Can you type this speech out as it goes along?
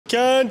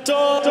Canton!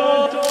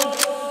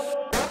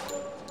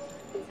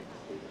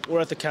 We're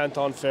at the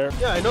Canton Fair.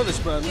 Yeah, I know this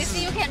brand.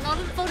 You cannot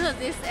photo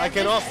this. I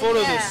cannot photo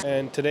this.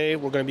 And today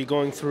we're going to be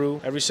going through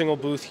every single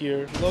booth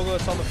here. The logo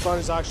that's on the front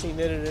is actually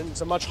knitted in.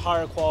 It's a much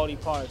higher quality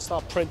product. It's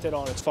not printed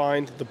on. It's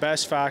find the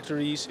best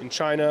factories in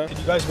China. Did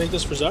you guys make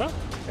this for Zara?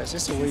 Yes,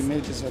 this we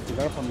made this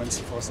development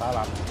for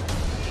Zara.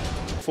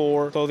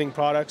 For clothing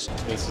products.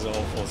 This is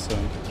all for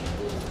some.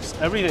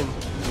 Everything.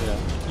 Yeah.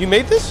 You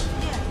made this?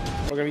 Yeah.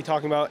 We're going to be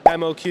talking about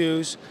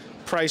MOQs,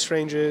 price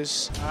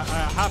ranges. I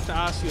have to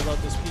ask you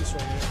about this piece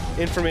right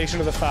here.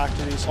 Information of the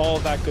factories, all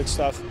of that good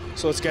stuff.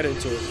 So let's get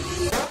into it.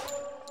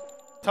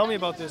 Tell me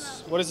about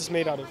this. What is this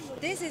made out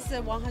of? This is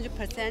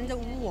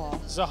 100%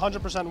 wool. This is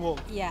 100% wool.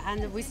 Yeah,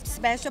 and with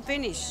special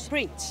finish,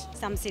 print,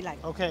 something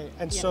like. Okay,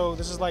 and so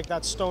this is like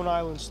that Stone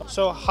Island stuff.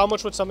 So how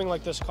much would something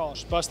like this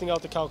cost? Busting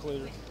out the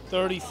calculator.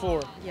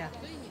 34. Yeah.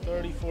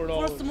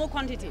 $34. For small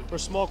quantity. For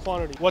small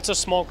quantity. What's a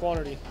small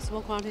quantity?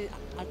 Small quantity,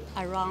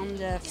 around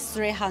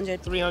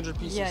 300. 300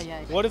 pieces.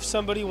 Yeah. What if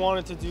somebody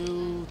wanted to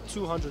do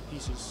 200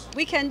 pieces?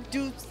 We can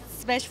do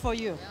special for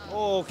you.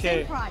 Oh, okay.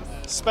 Same price.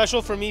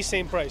 Special for me,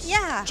 same price.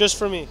 Yeah. Just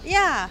for me.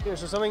 Yeah. Here,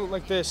 so something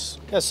like this.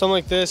 Yeah, something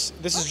like this.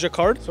 This is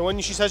jacquard. So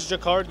when she says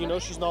jacquard, you know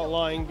she's not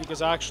lying,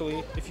 because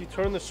actually, if you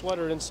turn the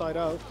sweater inside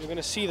out, you're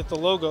gonna see that the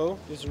logo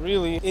is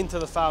really into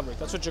the fabric.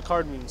 That's what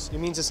jacquard means. It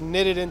means it's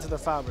knitted into the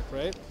fabric,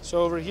 right?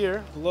 So over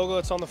here, the logo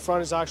that's on the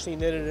front is actually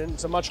knitted in.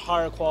 It's a much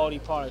higher quality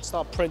product. It's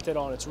not printed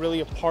on. It's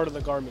really a part of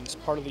the garment. It's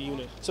part of the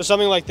unit. So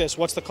something like this,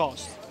 what's the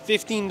cost?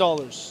 $15.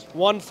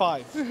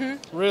 1.5.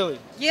 Really?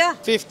 Yeah.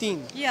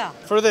 15. Yeah.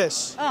 For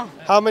this. Oh.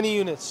 How many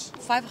units?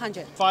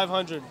 500.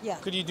 500. Yeah.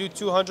 Could you do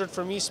 200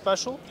 for me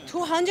special?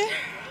 200?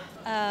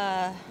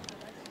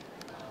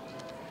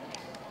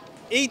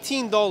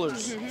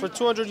 $18 for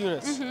 200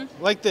 units.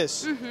 Like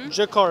this.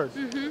 Jacquard.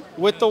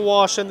 With the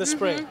wash and the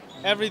spray.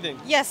 Everything.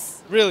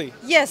 Yes. Really?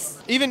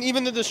 Yes.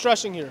 Even the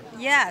distressing here.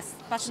 Yes.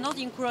 But not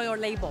include your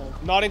label.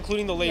 Not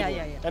including the label.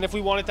 Yeah. And if we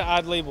wanted to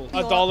add label,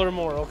 $1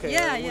 more. Okay.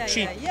 We're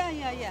cheap.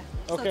 Yeah.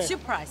 Okay. So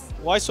cheap price.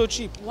 Why so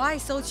cheap? Why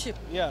so cheap?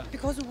 Yeah.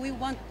 Because we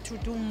want to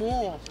do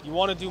more. You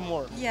want to do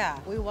more. Yeah,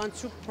 we want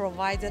to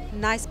provide a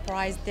nice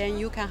price, then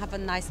you can have a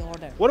nice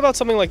order. What about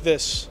something like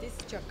this? This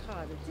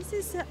jacquard, this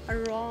is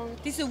around,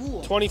 this is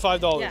wool.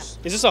 $25. Yeah.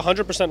 Is this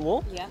 100%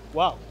 wool? Yeah.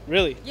 Wow,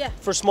 really? Yeah.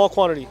 For small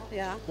quantity?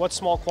 Yeah. What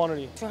small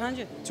quantity?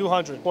 200.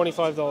 200,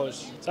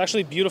 $25. It's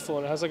actually beautiful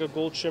and it has like a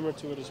gold shimmer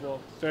to it as well.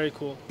 Very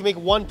cool. You make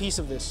one piece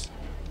of this.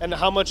 And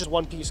how much does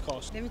one piece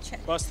cost? Let me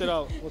check. Bust it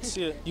out. Let's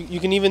see it. You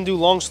can even do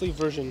long sleeve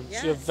version.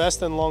 Yes. So you have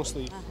vest and long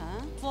sleeve.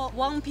 For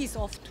one piece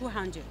of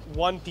 200.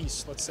 One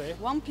piece, let's say.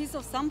 One piece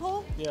of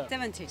sample? Yeah.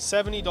 70.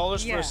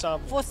 $70 for a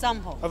sample. For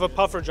sample. Of a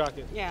puffer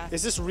jacket. Yeah.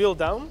 Is this real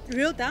down?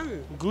 Real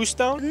down. Goose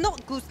down?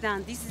 Not goose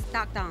down, this is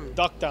duck down.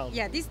 Duck down.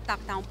 Yeah, this is duck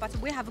down, but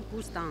we have a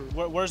goose down.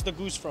 Where's the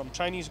goose from?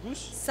 Chinese goose?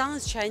 Some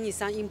is Chinese,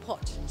 some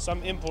import.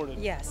 Some imported.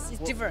 Yes,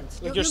 it's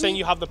different. Like you're saying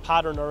you have the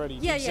pattern already,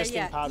 the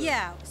existing pattern.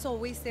 Yeah, so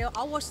we sell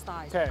our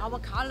style, our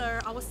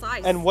color, our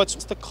size. And what's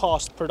the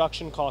cost,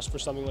 production cost for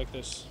something like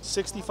this?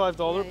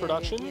 $65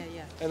 production?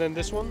 Yeah. And then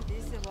this one?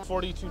 This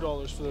one?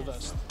 $42 for the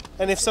vest.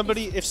 And if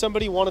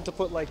somebody wanted to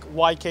put like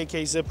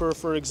YKK zipper,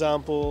 for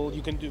example,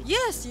 you can do.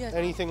 Yes.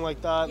 Anything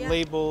like that,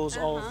 labels,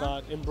 all of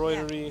that,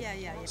 embroidery.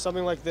 Yeah.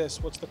 Something like this,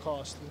 what's the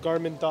cost?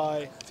 Garment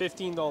dye,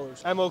 $15.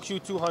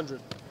 MOQ 200.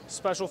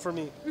 Special for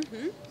me.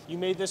 You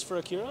made this for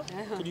Akira?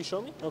 Could you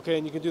show me? Okay,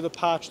 and you can do the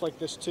patch like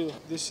this too.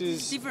 This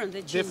is different.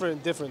 This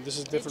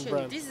is different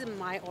brand. This is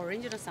my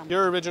original sample.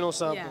 Your original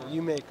sample, Yeah.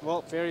 you make.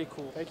 Well, very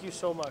cool. Thank you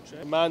so much.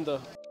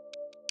 Amanda.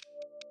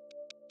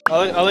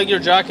 I like your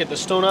jacket, the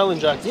Stone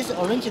Island jacket. This is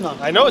original.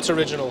 I know it's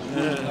original.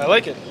 I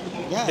like it.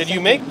 Yeah, Did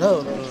you make? No,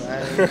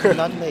 I did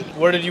not make.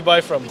 Where did you buy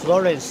from?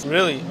 Florence.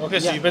 Really? Okay,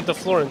 so Yeah. you've been to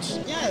Florence.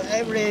 Yeah,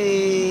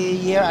 every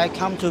year I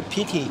come to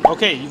PT.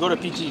 Okay, you go to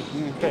PT.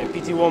 Okay,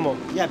 PT Uomo.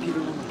 Yeah, PT.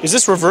 Is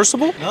this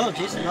reversible? No,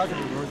 this is not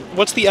reversible.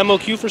 What's the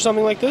MOQ for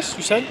something like this,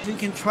 you said? You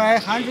can try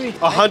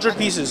 100. 100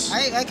 pieces.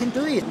 I can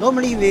do it.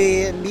 Normally,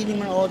 the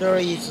minimum order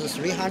is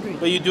 300.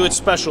 But you do it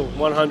special,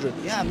 100.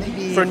 Yeah,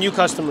 maybe. For new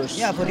customers.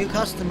 Yeah, for new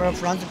customer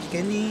from the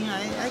beginning,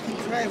 I can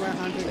try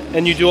 100.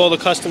 And you do all the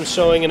custom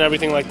sewing and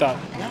everything like that?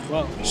 Yeah.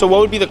 Wow. So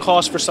what would be the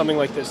cost for something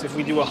like this if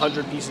we do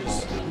 100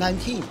 pieces?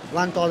 19,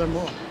 $1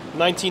 more.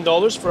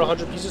 $19 for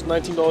 100 pieces,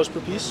 $19 per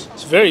piece.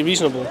 It's very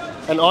reasonable.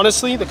 And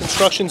honestly, the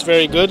construction's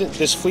very good.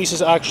 This fleece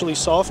is actually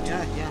soft.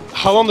 Yeah.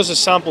 How long does a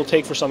sample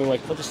take for something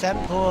like For that? the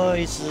sample,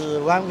 it's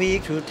 1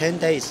 week to 10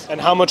 days. And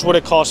how much would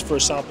it cost for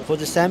a sample? For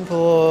the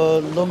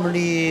sample,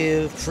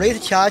 normally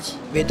freight charge,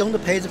 we don't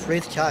pay the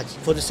freight charge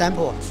for the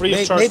sample. Free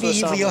of charge Maybe for the if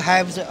sample. you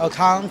have the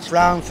account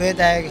from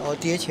FedEx or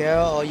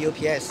DHL or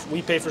UPS,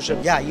 We pay for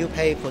shipping. yeah, you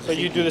pay for the So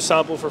you shipping. do the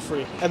sample for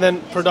free. And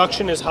then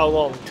production is how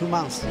long? 2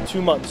 months.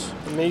 2 months.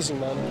 Amazing,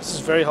 man. This is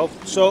very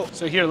helpful.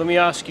 So here, let me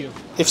ask you.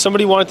 If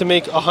somebody wanted to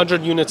make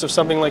 100 units of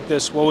something like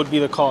this, what would be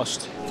the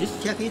cost? This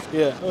jacket,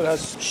 Yeah. Oh, it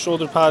has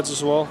shoulder pads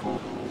as well.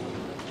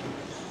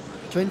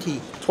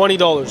 20.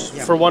 $20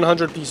 Yeah. for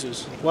 100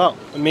 pieces. Wow,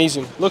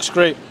 amazing. Looks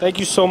great. Thank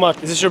you so much.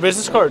 Is this your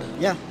business card?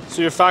 Yeah.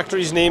 So your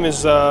factory's name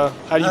is, how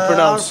do you Our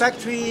pronounce?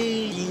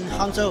 factory in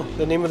Guangzhou,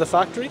 The name of the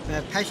factory?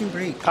 Passion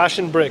Brick.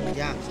 Passion Brick.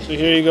 Yeah. So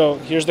here you go.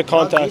 Here's the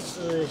contact.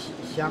 This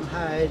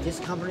Shanghai, this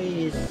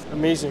company is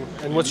Amazing.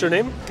 And what's your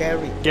name?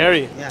 Gary.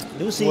 Gary. Yeah.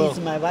 Lucy Well. is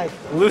my wife.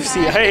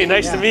 Lucy. Hey,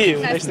 nice to Yeah. meet you.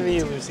 Nice to meet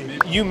you, Lucy.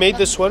 You made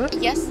this sweater?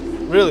 Yes.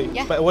 Really?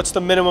 Yeah. But what's the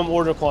minimum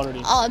order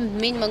quantity?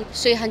 Minimum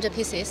 300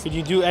 pieces. Could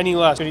you do any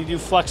less? Could you do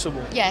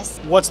flexible?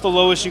 Yes. What's the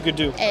lowest you could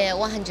do?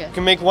 100. You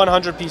can make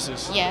 100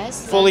 pieces.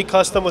 Yes. Fully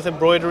custom with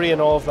embroidery and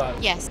all of that.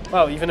 Yes.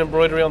 Wow, even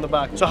embroidery on the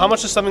back. So how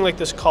much does something like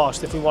this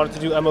cost if we wanted to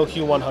do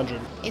MOQ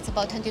 100? It's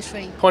about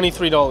 23.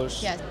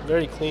 $23. Yes.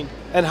 Very clean.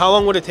 And how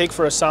long would it take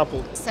for a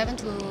sample? 7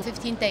 to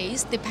 15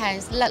 days,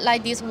 depends.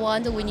 Like this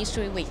one, we need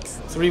 3 weeks.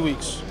 3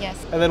 weeks. Yes.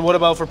 And then what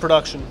about for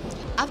production?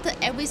 After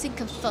everything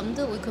confirmed,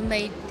 we could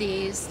make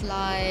this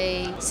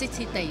like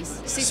 60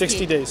 days.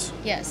 60 days.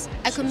 Yes.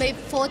 I could make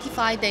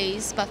 45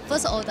 days, but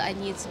first order I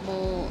need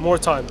more. More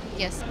time.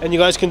 Yes. And you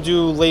guys can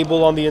do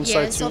label on the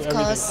inside Yes, too? of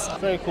everything. course.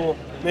 Very cool.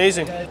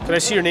 Amazing. Can I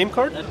see your name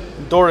card?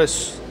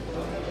 Doris.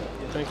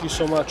 Thank you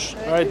so much.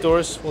 All right,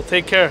 Doris. Well,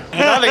 take care.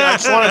 Nothing. I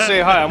just want to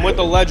say hi. I'm with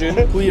the legend,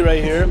 Hui,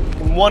 right here.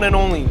 One and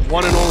only.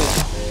 One and only.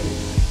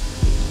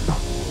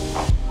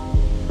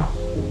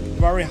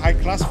 Very high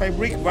class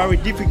fabric, very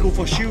difficult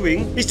for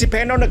sewing. It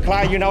depends on the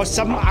client, you know,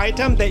 some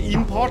item they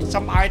import,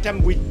 some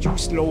item we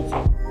use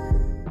local.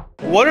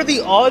 What are the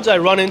odds I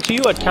run into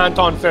you at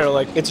Canton Fair?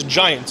 Like, it's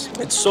giant.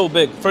 It's so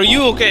big. For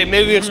you, okay,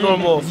 maybe it's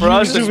normal. For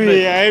us, Used it's to be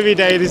big. every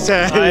day the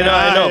same. I know,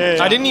 I know. Yeah.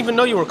 I didn't even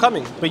know you were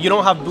coming, but you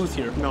don't have booth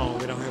here. No,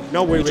 we don't have.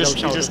 No, we just-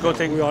 don't show. you just go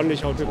take- We only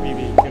show the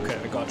BB. Okay,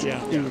 I got you.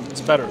 Yeah.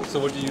 It's better. So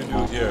what do you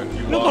do here?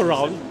 You Look walk-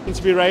 around,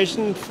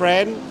 inspiration,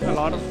 friend, a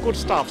lot of good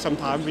stuff.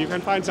 Sometimes you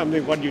can find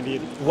something what you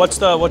need. What's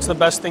the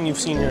best thing you've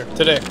seen here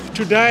today?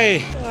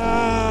 Today,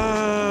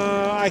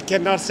 I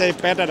cannot say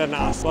better than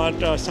us,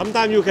 but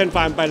sometimes you can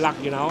find by luck,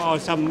 you know, or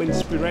some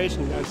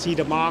inspiration. See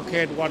the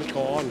market, what's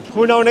going on.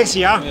 Who knows next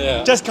year?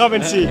 Yeah. Just come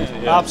and see.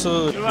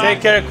 Absolutely.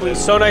 Take care, Queen.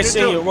 So nice You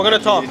seeing too. you. We're gonna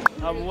talk.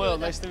 I'm Will.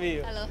 Nice to meet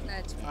you. Hello,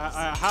 nice to meet you.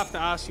 I have to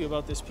ask you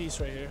about this piece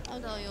right here.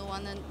 Although you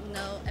want to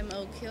know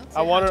MOQ?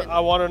 I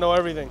want to know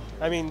everything.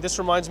 I mean, this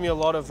reminds me a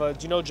lot of. Do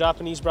you know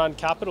Japanese brand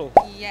Kapital?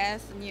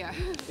 Yes, near.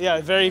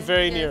 Yeah, very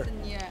near.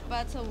 Yes, near.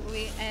 But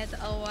we add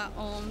our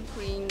own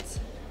print.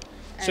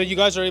 So you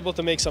guys are able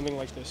to make something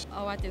like this?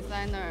 Our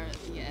designer,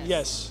 yes.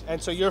 Yes. And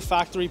so your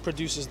factory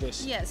produces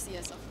this. Yes,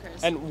 yes, of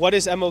course. And what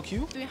is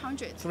MOQ?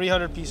 300.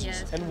 300 pieces.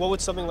 Yes. And what would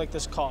something like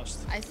this cost?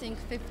 I think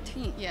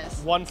 15.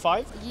 Yes.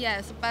 1.5?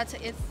 Yes, but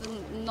it's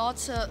not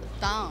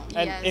down.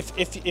 And yes.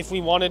 if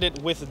we wanted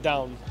it with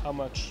down, how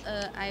much?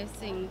 I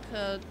think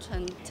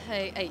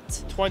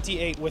 28.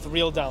 28 with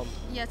real down.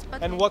 Yes,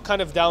 but And what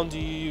kind of down do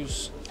you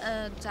use?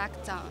 jack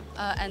down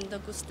and the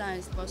goose down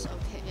is both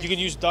okay. You can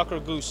use duck or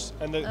goose,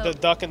 and the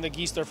duck and the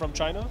geese they're from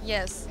China.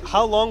 Yes.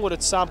 How long would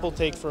a sample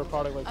take for a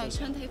product like this?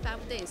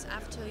 25 days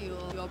after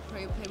your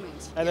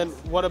pre-payment. And then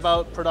what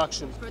about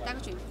production?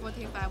 Production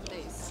 45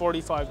 days.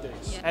 45 days.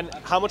 Yeah. And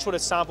how much would a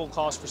sample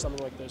cost for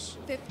something like this?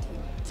 50.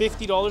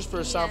 $50 for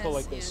a sample Yes,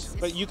 like this. yes,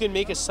 But it's- you can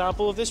make a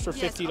sample of this for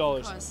Yes, of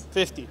 $50. course.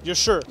 50. You're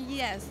sure?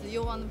 Yes,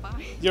 you want to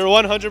buy? You're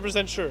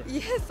 100% sure?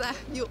 Yes,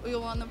 you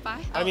want to buy?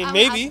 I mean, will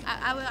maybe.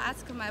 I will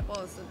ask my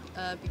boss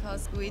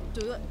because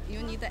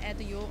you need to add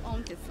your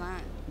own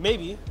design.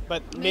 Maybe,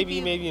 but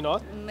maybe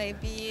not.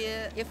 Maybe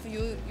if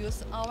you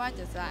use our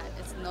design,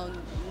 it's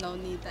no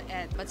need to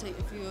add. But if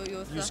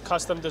you use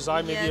Custom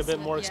design, maybe a Yes, bit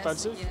more yes,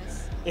 expensive.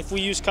 Yes. If we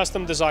use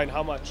custom design,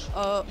 how much?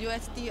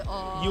 USD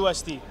or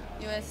USD.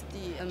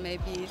 USD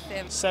maybe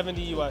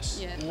 70 US.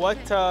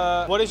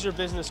 Yeah. What is your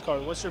business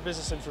card? What's your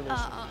business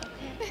information?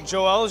 okay.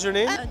 Joel is your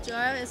name?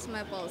 Joel is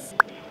my boss.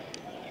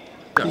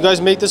 You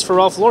guys make this for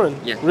Ralph Lauren?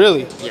 Yeah.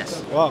 Really?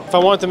 Yes. Wow. If I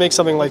wanted to make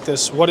something like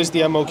this, what is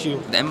the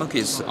MOQ? The MOQ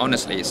is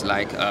honestly it's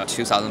like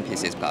 2,000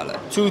 pieces per hour.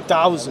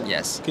 2,000.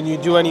 Yes. Can you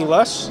do any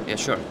less? Yeah,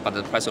 sure. But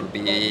the price will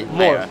be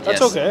More. higher.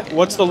 That's yes. okay.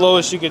 What's the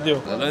lowest you could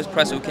do? The lowest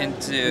price we can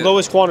do.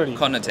 Lowest quantity.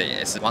 Quantity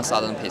is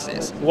 1,000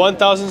 pieces.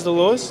 1,000 is the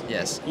lowest?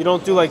 Yes. You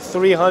don't do like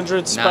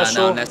 300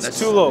 special? No, It's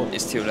too low.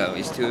 It's too low.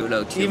 It's too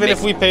low. To Even make.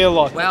 if we pay a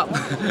lot. Well,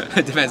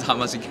 it depends how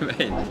much you can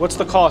pay. What's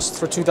the cost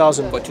for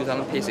 2,000? For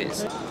 2,000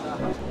 pieces.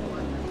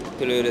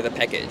 Include the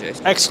packages.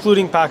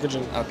 Excluding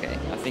packaging. Okay,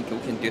 I think we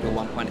can do the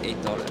 $1.8.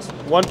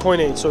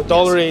 1.8, so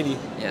 $1.80.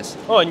 Yes.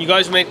 Oh, and you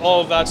guys make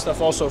all of that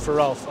stuff also for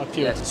Ralph up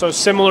here. Yes. So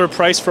similar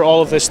price for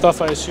all of this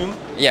stuff, I assume?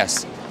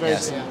 Yes. Very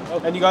Yes.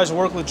 cool. And you guys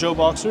work with Joe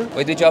Boxer?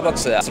 We do job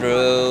box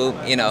through,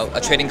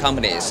 trading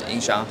companies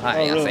in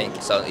Shanghai, Oh, really? I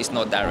think. So it's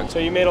not direct. So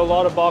you made a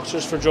lot of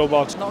boxers for Joe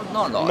Boxer? Not a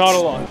lot. Not a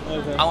lot.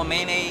 Okay. Our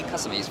main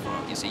customer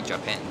is in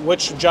Japan.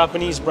 Which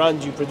Japanese brand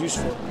do you produce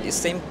for? It's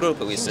same group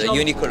with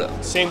Uniqlo.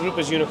 Same group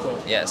as Uniqlo.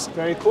 Yes.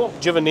 Very cool.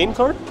 Do you have a name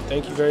card?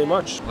 Thank you very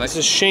much. This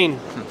is Shane.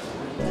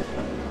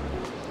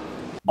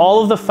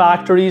 All of the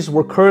factories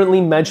we're currently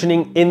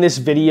mentioning in this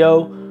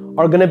video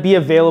are gonna be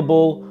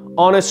available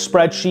on a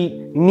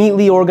spreadsheet,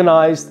 neatly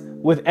organized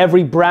with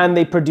every brand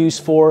they produce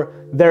for,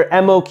 their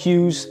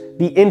MOQs,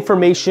 the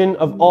information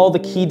of all the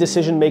key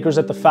decision makers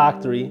at the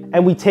factory,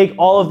 and we take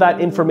all of that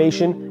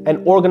information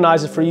and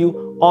organize it for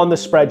you on the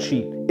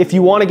spreadsheet. If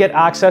you want to get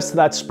access to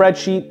that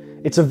spreadsheet,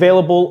 it's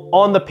available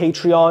on the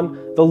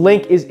Patreon. The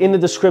link is in the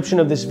description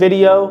of this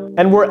video,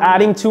 and we're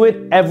adding to it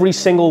every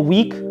single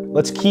week.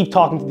 Let's keep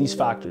talking to these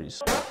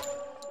factories.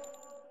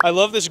 I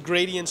love this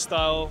gradient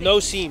style, no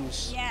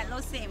seams. Yeah,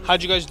 no seams.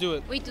 How'd you guys do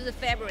it? We do the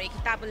fabric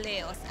double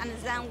layers, and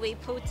then we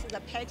put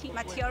the padding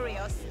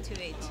materials to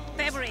it.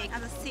 Fabric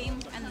and the seam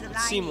and the lining.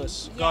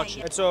 Seamless, Yeah, gotcha.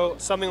 yeah. And so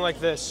something like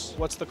this,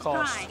 what's the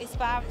cost? Price is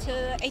about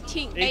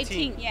 18,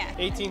 yeah.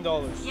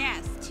 $18.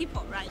 Yes,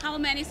 cheaper, right? How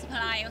many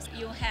suppliers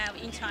you have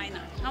in China?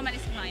 How many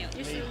suppliers?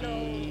 You should know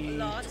a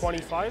lot.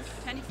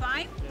 25?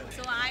 25?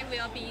 So I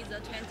will be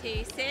the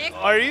 26.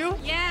 Are you?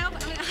 Yeah,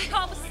 I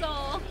hope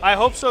so. I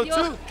hope so You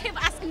too. keep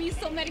asking me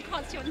so many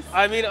questions.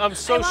 I mean, I'm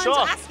so I want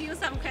shocked. to ask you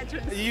some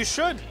questions. You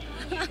should.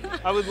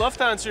 I would love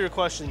to answer your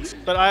questions,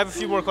 but I have a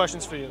few more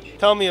questions for you.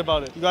 Tell me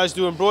about it. You guys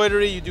do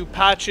embroidery, you do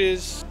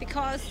patches.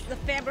 Because the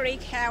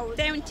fabric have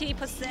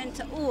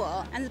 70%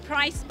 wool and the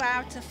price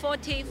about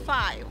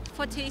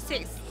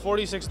 46.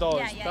 $46.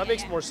 Yeah, That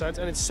makes yeah. more sense,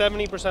 and it's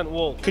 70%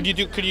 wool. Could you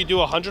do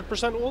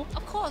 100% wool?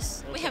 Of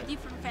course, we have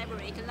different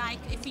fabric. Like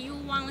if you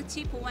want a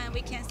cheap one,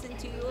 we can send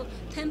to you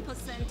 10%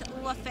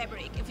 wool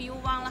fabric. If you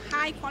want a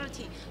high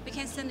quality, we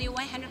can send you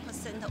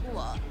 100%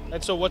 wool.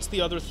 And so what's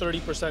the other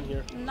 30%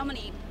 here?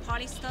 Normally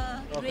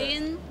polyester, Okay.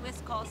 rayon,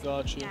 viscose.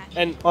 Got you.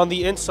 Yeah. And on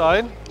the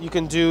inside, you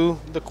can do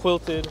the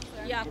quilted.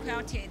 Yeah,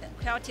 quilted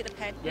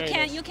pad. Very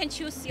nice. You can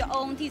choose your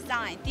own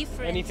design,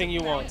 different. Anything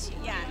you want.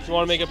 Yeah. If you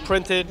want to make it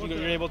printed,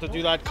 you're able to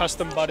do that,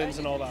 custom buttons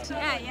and all that.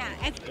 Yeah.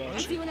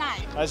 As you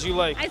like. As you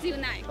like. As you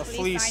like. A Fleece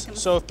fleece.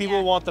 items. So if people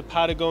Yeah. want the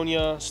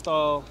Patagonia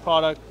style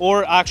product,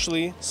 or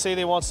actually say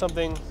they want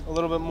something a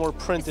little bit more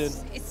printed.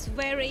 It's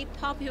very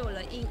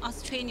popular in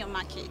Australian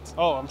market.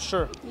 Oh, I'm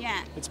sure.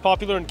 Yeah. It's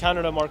popular in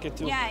Canada market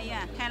too.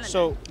 Yeah, Canada.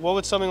 So what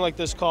would something like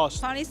this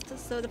cost? Polyester,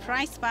 so the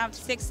price about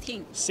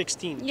 16.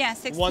 16. Yeah,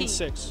 16.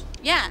 1/6.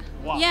 Yeah.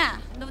 Wow. Yeah,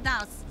 no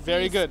doubts.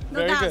 Very please. good. No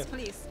Very doubts, good.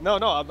 please. No,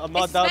 I'm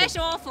not It's doubting.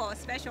 special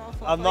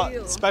offer I'm for not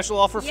you. special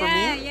offer for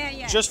Yeah, me.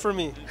 yeah. Just for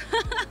me.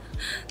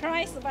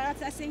 Price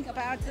about I think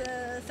about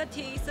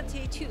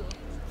 32.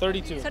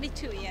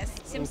 32. Yes.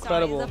 Seems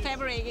Incredible. sorry. The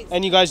fabric is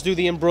And you guys do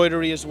the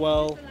embroidery as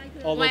well,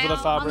 all over the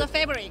on fabric. the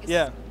fabrics.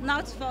 Yeah.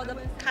 Not for the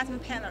cotton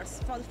panels,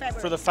 for the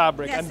fabric. For the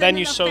fabric, Yeah, and then send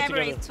you the sew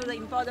fabric together. to the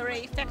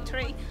embroidery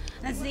factory,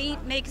 and they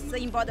make the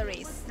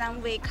embroideries.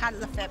 Then we cut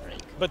the fabric.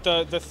 But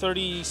the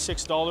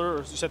 $36, or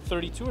you said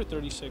 32 or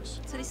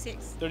 36?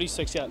 36.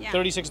 36, yeah. Yeah.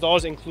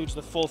 $36 includes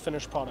the full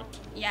finished product.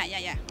 Yeah.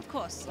 Of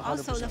course. 100%.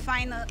 Also the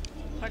final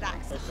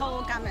products, the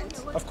whole garment.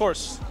 Of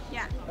course.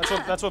 Yeah.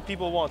 That's what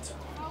people want.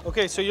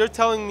 Okay, so you're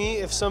telling me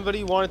if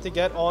somebody wanted to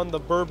get on the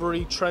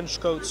Burberry trench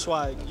coat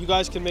swag, you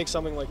guys can make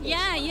something like this.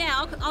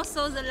 Yeah.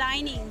 Also the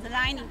lining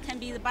can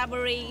be the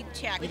Burberry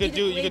check. You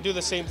could do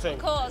the same thing.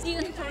 Of course, you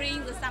can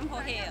bring the sample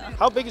here.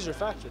 How big is your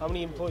factory? How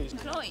many employees?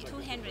 Employee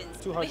 200.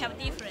 200. We have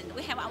different.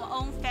 We have our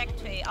own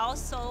factory,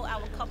 also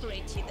our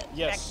cooperated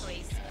Yes.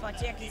 factories for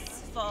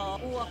jackets, for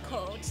wool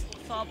coats,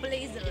 for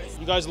blazers.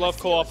 You guys love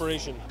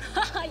cooperation.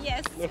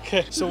 Yes.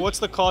 Okay, so what's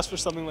the cost for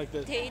something like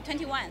this?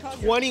 21.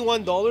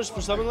 $21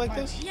 for something like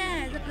this?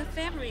 Yeah, the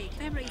fabric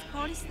is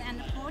polyester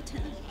and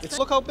cotton.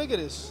 Look how big it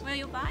is. Where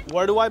you buy?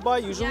 Where do I buy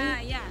usually?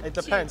 Yeah. It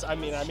depends. I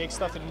mean, I make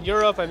stuff in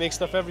Europe, I make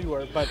stuff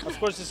everywhere, but of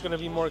course it's going to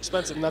be more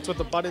expensive, and that's with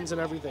the buttons and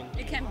everything.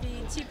 It can be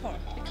cheaper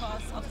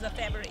because of the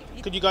fabric.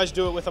 Could you guys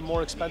do it with a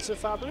more expensive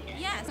fabric?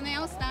 Yeah,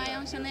 Chanel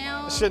style,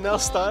 Chanel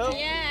style?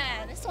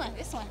 Yeah, this one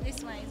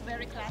is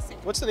very classic.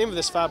 What's the name of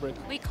this fabric?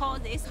 We call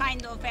this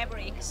kind of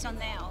fabric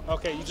Chanel.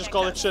 Okay, you just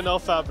call it Chanel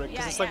fabric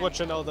because Yeah, it's like yeah. what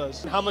Chanel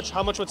does. How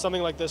much would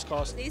something like this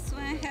cost? This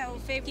one have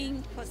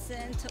 15%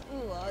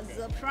 wool.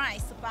 The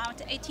price about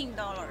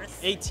 $18.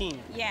 18.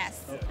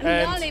 Yes.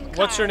 And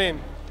what's your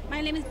name? My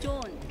name is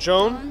Joan.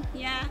 Joan?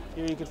 Yeah.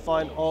 Here you can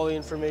find all the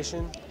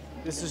information.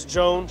 This is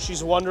Joan.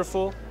 She's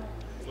wonderful.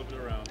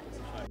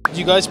 Do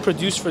you guys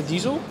produce for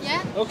Diesel?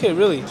 Yeah. Okay,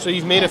 really? So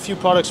you've made a few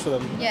products for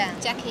them. Yeah,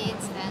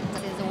 jackets and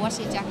the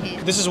washi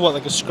jacket. This is what,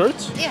 like a skirt?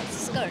 Yeah,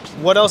 skirt.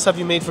 What else have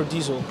you made for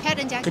Diesel?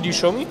 Pattern jacket. Could you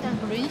show me? Didn't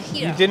bring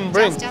here. You didn't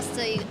bring? Just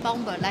a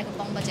bomber, like a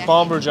bomber jacket.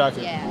 Bomber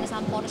jacket. Yeah,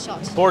 some border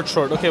shorts. Board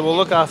short. Okay, we'll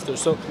look after.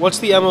 So what's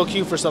the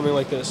MOQ for something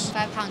like this?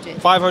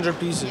 500. 500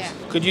 pieces. Yeah.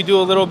 Could you do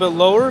a little bit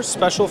lower,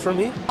 special for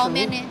me? How For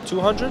me? many?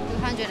 200?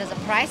 200. The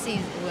price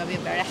will be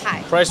very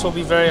high. Price will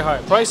be very high.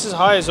 Price is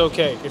high is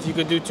okay if you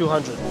could do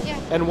 200. Yeah.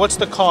 And what's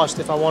the cost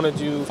if I want to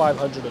do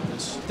 500 of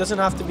this? It doesn't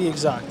have to be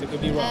exact. It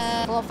could be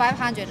rough. For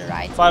 500,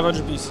 right?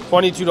 500 pieces.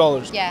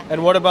 $22. Yeah.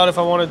 And what about if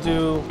I want to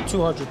do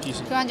 200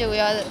 pieces? 200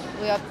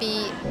 will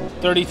be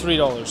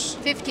 $33.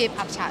 50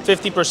 upcharge.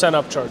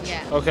 50% upcharge.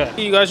 Yeah. Okay.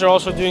 You guys are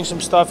also doing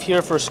some stuff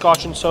here for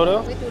Scotch and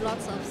soda We do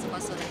lots of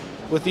Scotch soda.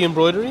 with the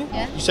embroidery.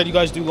 Yeah. You said you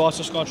guys do lots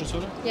of Scotch and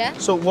soda? Yeah.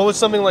 So what would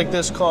something like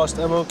this cost?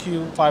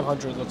 MOQ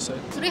 500, let's say.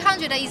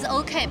 300 is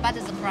okay, but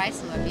the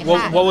price will be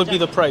high. What would be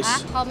the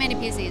price? How many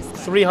pieces?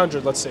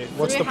 300, let's say.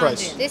 What's the 300.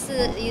 price? This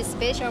is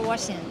special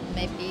washing,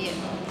 maybe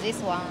this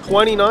one.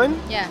 29?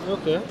 Yeah.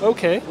 Okay.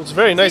 Okay. It's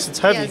very nice. It's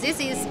heavy. Yeah, this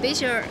is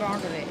special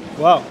embroidery.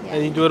 Wow. Yeah.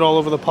 And you do it all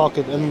over the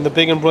pocket and the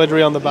big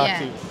embroidery on the back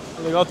Yeah. too.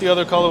 And they got the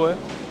other colorway.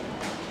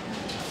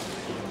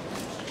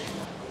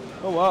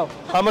 Oh wow.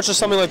 How much does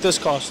something like this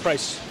cost?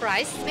 Price?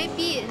 Price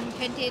maybe in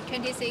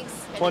 26.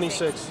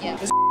 26.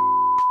 Yeah. Is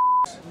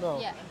No.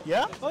 Yeah.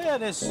 Yeah? Oh yeah,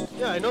 it is.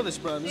 Yeah, I know this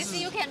brand. This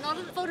you cannot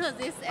photo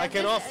this. I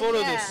cannot photo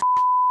yeah. this.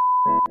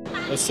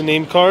 That's the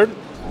name card.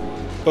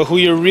 But who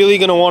you're really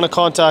gonna want to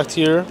contact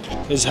here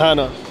is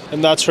Hannah,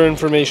 and that's her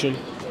information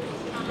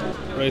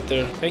right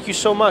there. Thank you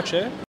so much,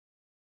 eh?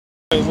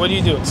 What do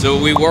you do?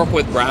 So we work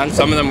with brands.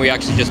 Some of them we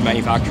actually just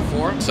manufacture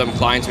for. Some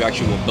clients we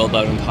actually will build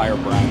out entire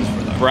brands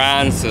for them.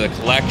 Brands, the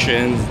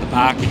collections, the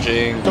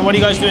packaging. So what are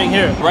you guys doing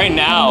here? Right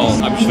now,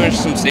 I'm just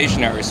finishing some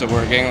stationery, so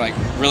we're getting like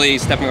really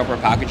stepping up our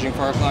packaging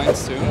for our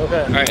clients too.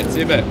 Okay. All right, see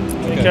you a bit.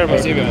 Take care,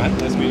 man. See you a bit, man.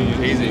 Nice meeting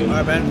you. Easy. All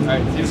right, man.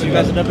 All right, see See you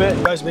guys in a bit.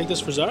 You guys make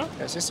this for Zara?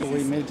 Yes, this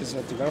we made this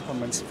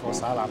developments for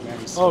Zara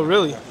men's. Oh,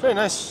 really? Very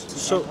nice.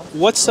 So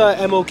what's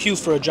MOQ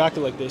for a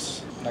jacket like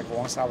this? Like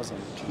 1,000.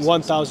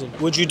 1,000.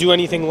 Would you do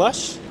anything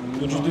less?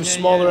 Would you do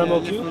smaller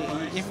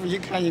MOQ? If you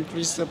can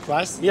increase the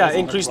price. Yeah, that's no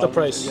increase the problem.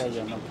 price.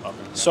 Yeah, no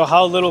problem. So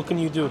how little can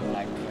you do?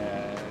 Like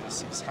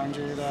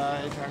 600,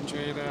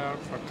 800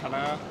 per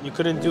color. You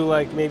couldn't do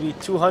like maybe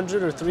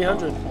 200 or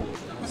 300?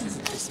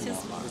 It's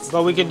small.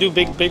 But we can do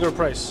bigger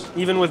price.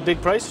 Even with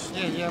big price?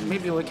 Yeah,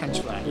 maybe we can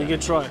try. You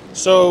could try.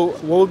 So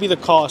what would be the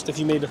cost if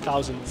you made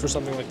 1,000 for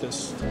something like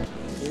this?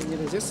 You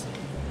need this?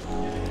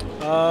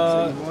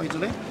 Uh,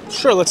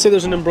 sure, let's say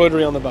there's an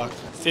embroidery on the back.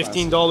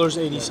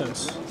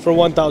 $15.80 for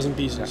 1,000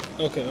 pieces.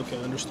 Okay,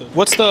 understood.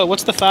 What's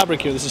the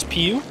fabric here? This is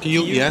PU?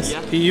 PU, yes.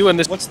 PU, and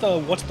this what's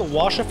the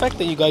wash effect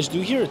that you guys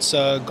do here? It's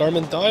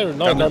garment dye or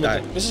not Garment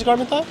garment dye. This is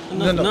garment dye?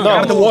 No,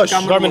 Garment wash.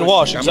 Garment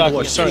wash, Garment exactly.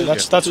 wash. Sorry, Yeah.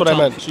 that's what I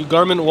meant. So you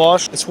garment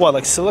wash. It's what,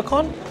 like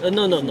silicone?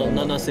 No,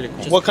 not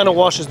silicone. What kind of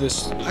wash is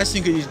this? I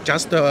think it's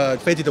just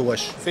faded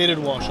wash. Faded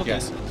wash. Okay.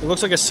 Yes. It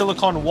looks like a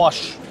silicone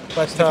wash.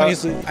 But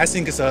I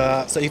think it's,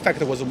 the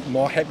effect was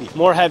more heavy.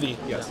 more heavy.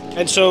 Yes.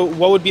 And so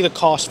what would be the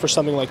cost for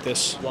something like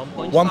this?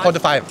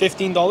 1.5.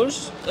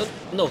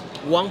 $15? No,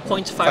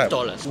 $1.5.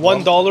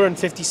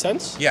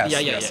 $1.50? Yes.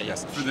 Yeah.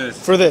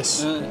 For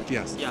this?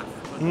 Yes. Yeah.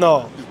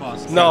 No.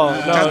 No.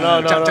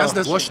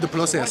 Just wash the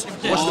process.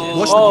 Wash the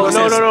Oh,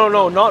 process.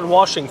 no, not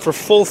washing. For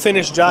full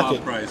finished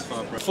jacket.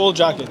 Full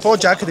jacket. Full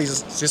jacket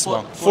is this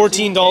one.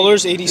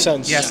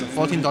 $14.80. Yes,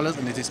 $14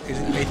 and it is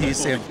 80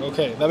 cents.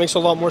 Okay, that makes a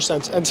lot more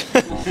sense. And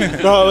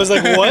no, I was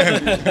like, what?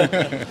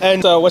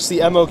 And what's the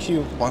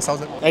MOQ?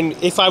 1,000. And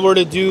if I were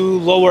to do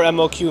lower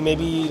MOQ,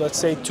 maybe let's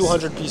say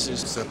 200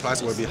 pieces. The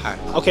price will be high.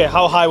 Okay,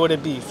 how high would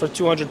it be for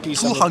 200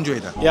 pieces?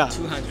 200. Yeah.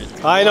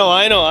 200. I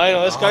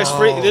know. This guy's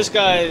free. This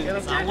guy.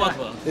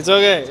 Unworkable. It's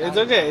okay.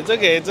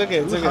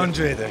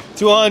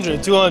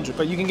 200.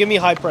 But you can give me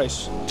a high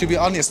price. To be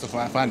honest,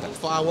 friend,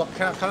 for our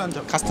current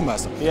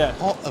customers, Yeah.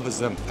 all of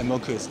them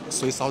MOQ is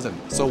 3,000.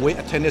 So we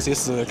attended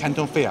this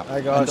Canton Fair I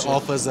got and you.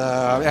 offer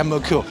the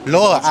MOQ.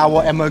 Lower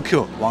our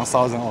MOQ,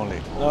 1,000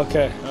 only.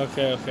 Okay.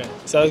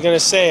 So I was gonna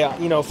say,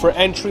 for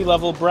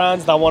entry-level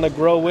brands that want to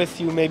grow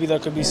with you, maybe there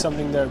could be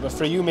something there. But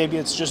for you, maybe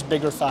it's just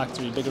bigger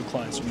factory, bigger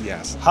clients.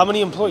 Yes. How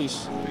many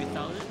employees?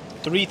 3,000.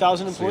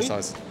 3,000 employees?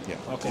 3,000. Yeah.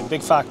 Okay,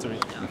 big factory.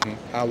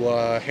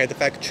 Our head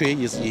factory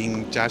is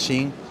in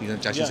Jiaxing,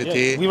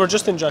 City. We were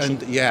just in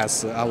Jiaxing. And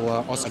yes,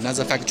 our also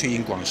another factory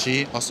in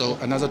Guangzhou, also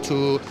another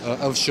 2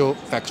 offshore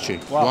factory.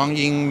 Wow. One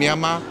in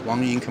Myanmar,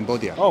 one in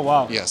Cambodia. Oh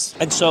wow. Yes.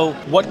 And so,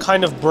 what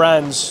kind of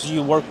brands do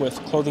you work with?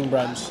 Clothing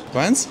brands?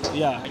 Brands?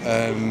 Yeah.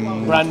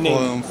 Brand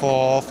name.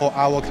 For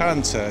our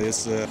current,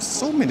 is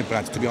so many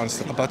brands to be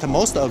honest, but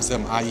most of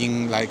them are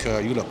in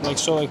Europe.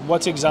 Like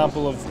what's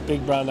example of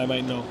big brand I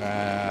might know?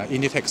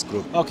 Inditex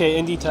Group.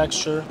 Okay, Indie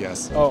Texture.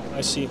 Yes. Oh,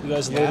 I see. You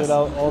guys laid Yes. it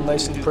out all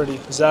nice and pretty.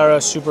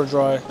 Zara, super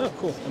dry. Oh,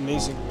 cool.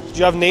 Amazing. Do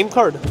you have name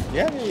card?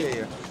 Yeah.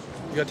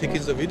 You are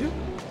taking the video?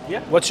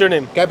 Yeah. What's your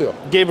name? Gabriel.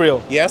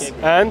 Gabriel. Yes.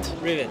 And?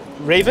 Raven.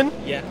 Raven?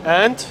 Yeah.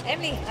 And?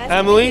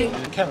 Emily?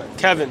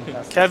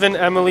 Kevin,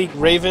 Emily,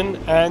 Raven,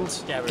 and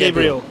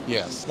Gabriel.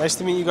 Yes. Nice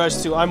to meet you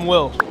guys too. I'm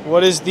Will.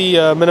 What is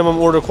the minimum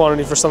order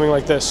quantity for something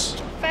like this?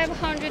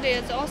 500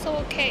 is also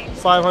okay.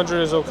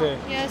 500 is okay.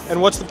 Yes.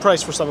 And what's the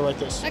price for something like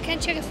this? I can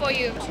check it for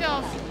you.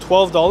 12.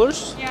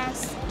 $12?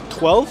 Yes.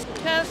 12?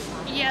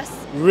 12. Yes.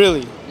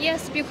 Really?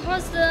 Yes,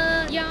 because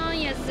the yarn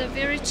is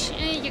very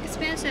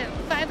expensive.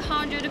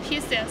 500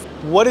 pieces.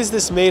 What is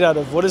this made out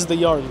of? What is the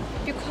yarn?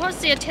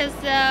 Because it is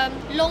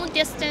long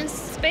distance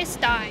space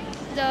dye.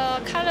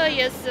 The color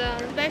is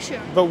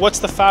special. But what's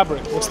the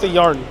fabric? What's the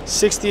yarn?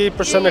 68%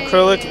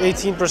 acrylic,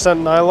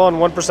 18% nylon,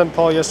 1%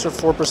 polyester,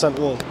 4%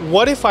 wool.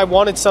 What if I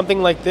wanted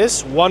something like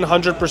this,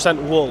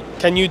 100% wool?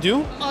 Can you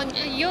do? Oh,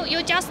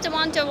 you just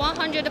want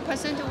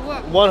 100%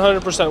 wool.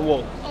 100%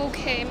 wool.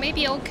 Okay,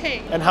 maybe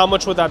okay. And how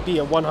much would that be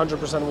at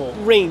 100% wool?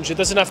 Range, it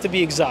doesn't have to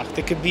be exact.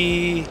 It could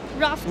be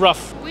Rough.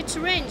 rough. Which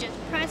range?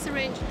 Price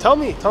range? Tell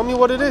me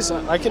what it is.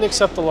 I can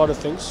accept a lot of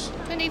things.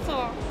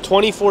 24.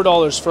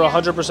 $24 for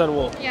 100%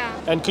 wool. Yeah.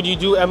 And could you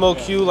do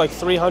MOQ like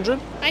 300?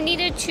 I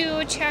needed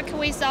to check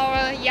with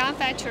our Zara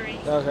Factory.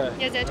 Okay.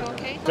 Is that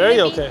okay? Very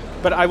okay.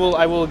 But I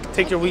will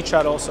take your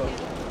WeChat also.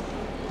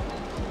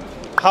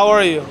 How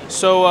are you?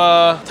 So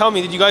tell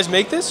me, did you guys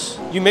make this?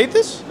 You made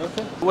this?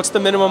 Okay. What's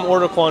the minimum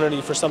order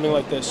quantity for something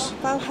like this?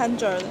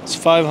 500. It's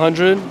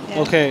 500? Yeah.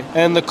 Okay.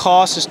 And the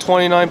cost is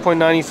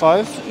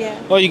 29.95?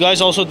 Yeah. Oh, you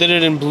guys also did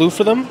it in blue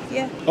for them?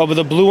 Yeah. Oh, but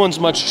the blue one's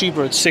much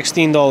cheaper. It's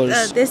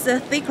 $16. This is a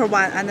thicker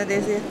one and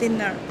this is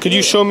thinner. Could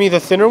you show me the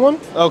thinner one?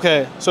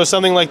 Okay. So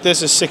something like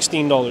this is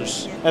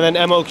 $16. Yeah. And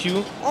then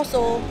MOQ?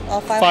 Also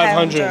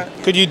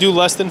 500. Could you do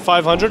less than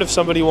 500 if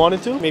somebody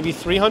wanted to? Maybe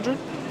 300?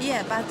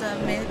 Yeah, but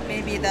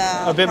maybe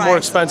the a bit more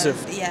expensive.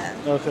 Yeah.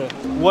 Okay.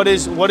 What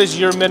is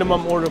your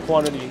minimum order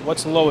quantity?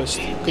 What's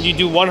lowest? Could you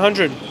do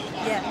 100?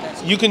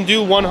 Yeah. You can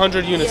do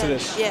 100 units of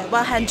this. Yeah,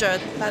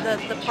 100, but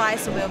the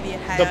price will be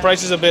higher. The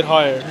price is a bit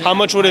higher. How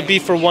much would it be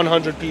for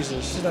 100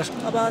 pieces?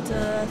 About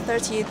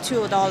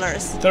 $32.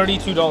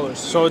 $32.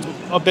 So it's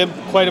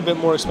quite a bit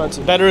more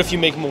expensive. Better if you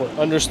make more.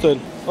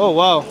 Understood. Oh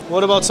wow.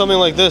 What about something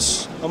like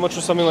this? How much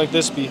would something like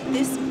this be?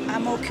 This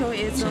MOQ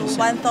is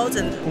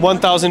 1,000.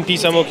 1,000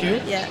 piece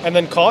MOQ? Yeah. And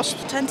then cost?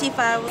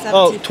 $25.75.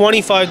 Oh,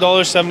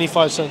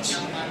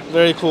 $25.75.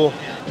 Very cool.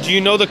 Do you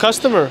know the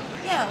customer?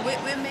 Yeah, we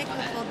make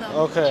it for them.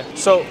 Okay.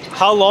 So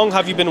how long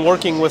have you been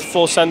working with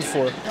Full Send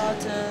for? About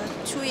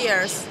 2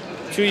 years.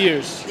 2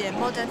 years. Yeah,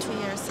 more than 2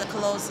 years.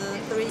 Close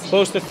 3.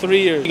 Close to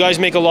 3 years. You guys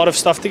make a lot of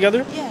stuff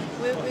together? Yeah,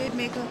 we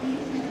make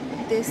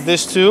this.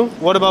 This too?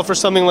 What about for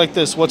something like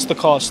this? What's the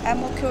cost?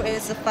 MOQ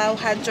is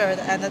 500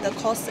 and the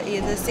cost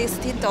is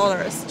 $16.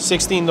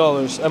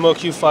 $16.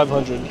 MOQ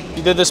 500.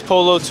 You did this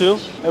polo too?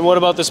 And what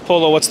about this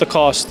polo? What's the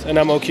cost and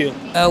MOQ?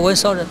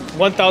 1,000.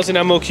 1,000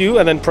 MOQ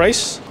and then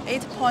price?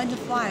 8.5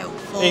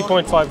 for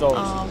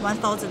 $8.5.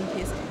 1,000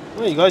 pieces.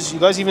 Oh, you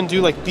guys even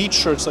do like beach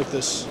shirts like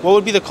this. What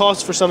would be the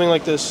cost for something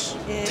like this?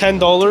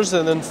 $10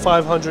 and then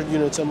 500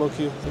 units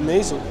MOQ.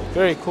 Amazing.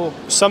 Very cool.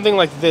 Something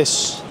like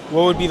this.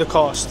 What would be the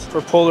cost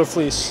for polar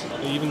fleece?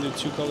 They even do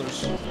 2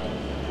 colors.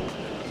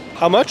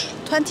 How much?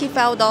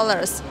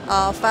 $25.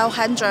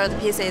 500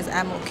 pieces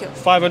MOQ.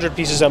 500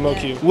 pieces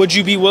MOQ. Yeah. Would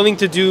you be willing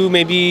to do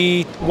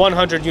maybe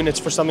 100 units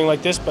for something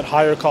like this, but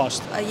higher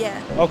cost? Yeah.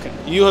 Okay.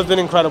 You have been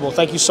incredible.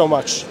 Thank you so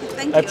much.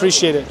 Thank you. I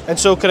appreciate it. And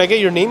so could I get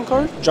your name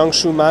card?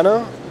 Jiangsu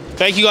Mana?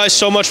 Thank you guys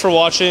so much for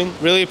watching.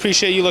 Really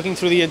appreciate you looking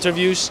through the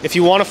interviews. If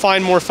you want to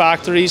find more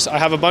factories, I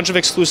have a bunch of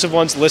exclusive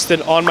ones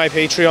listed on my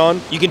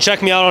Patreon. You can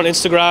check me out on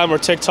Instagram or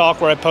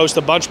TikTok where I post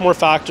a bunch more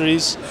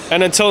factories.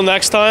 And until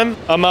next time,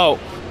 I'm out.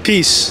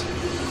 Peace.